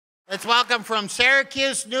Let's welcome from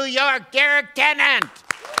Syracuse, New York, Derrick Tenant.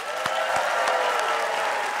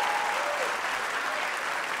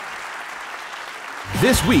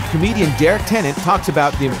 This week, comedian Derrick Tenant talks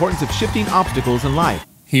about the importance of shifting obstacles in life.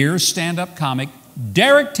 Here's stand-up comic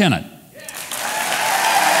Derrick Tenant.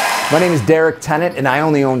 My name is Derrick Tenant, and I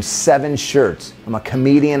only own 7 shirts. I'm a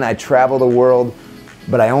comedian, I travel the world,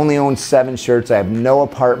 but I only own 7 shirts. I have no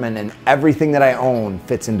apartment, and everything that I own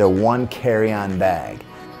fits into one carry-on bag.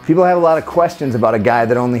 People have a lot of questions about a guy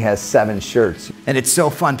that only has 7 shirts. And it's so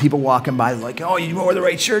fun, people walking by like, oh, you wore the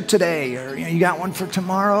right shirt today, or you got one for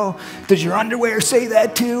tomorrow? Does your underwear say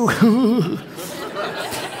that too?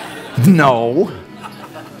 No.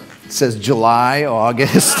 It says July,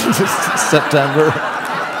 August, September.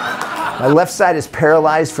 My left side is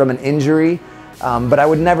paralyzed from an injury, but I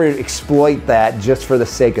would never exploit that just for the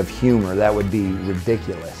sake of humor. That would be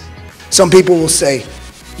ridiculous. Some people will say,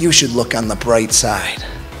 you should look on the bright side.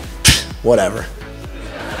 Whatever.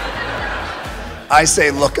 I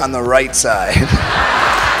say look on the right side.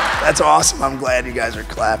 That's awesome. I'm glad you guys are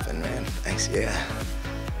clapping, man. Thanks, yeah.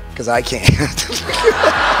 Because I can't.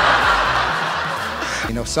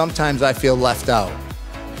 You know, sometimes I feel left out.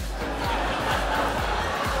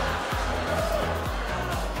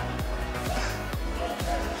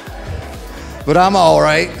 But I'm all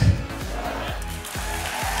right.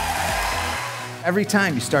 Every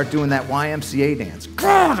time you start doing that YMCA dance,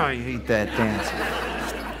 God, I hate that dance.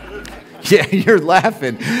 Yeah, you're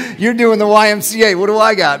laughing. You're doing the YMCA. What do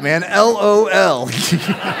I got, man? LOL.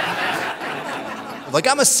 Like,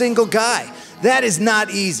 I'm a single guy. That is not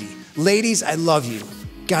easy. Ladies, I love you.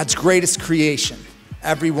 God's greatest creation.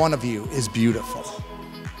 Every one of you is beautiful.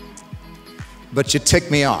 But you tick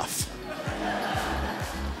me off.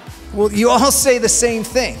 Well, you all say the same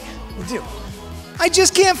thing. You do. I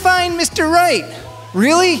just can't find Mr. Right.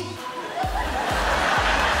 Really?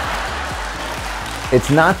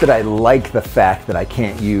 It's not that I like the fact that I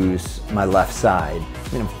can't use my left side.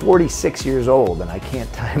 I mean, I'm 46 years old and I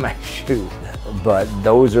can't tie my shoes. But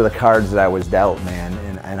those are the cards that I was dealt, man.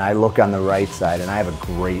 And I look on the right side and I have a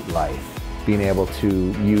great life. Being able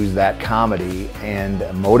to use that comedy and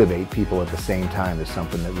motivate people at the same time is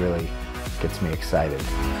something that really gets me excited.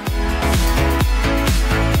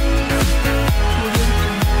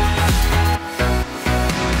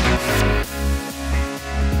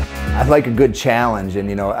 I like a good challenge, and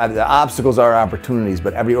you know, the obstacles are opportunities,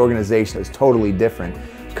 but every organization is totally different.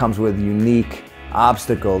 It comes with unique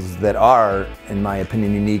obstacles that are, in my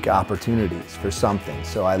opinion, unique opportunities for something.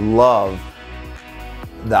 So I love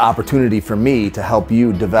the opportunity for me to help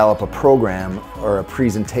you develop a program or a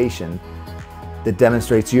presentation that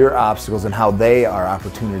demonstrates your obstacles and how they are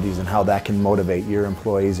opportunities and how that can motivate your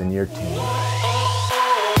employees and your team.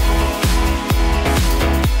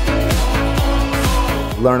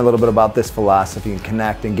 Learn a little bit about this philosophy and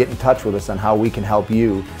connect and get in touch with us on how we can help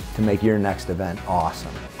you to make your next event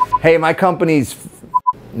awesome. Hey, my company's...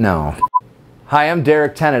 No. Hi, I'm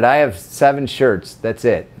Derrick Tenant. I have 7 shirts. That's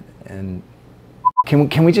it. And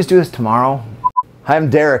can we just do this tomorrow? Hi,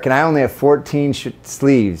 I'm Derrick, and I only have 14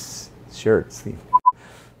 sleeves. Shirts.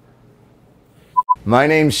 My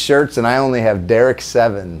name's Shirts, and I only have Derrick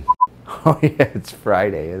 7. Oh yeah, it's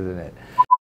Friday, isn't it?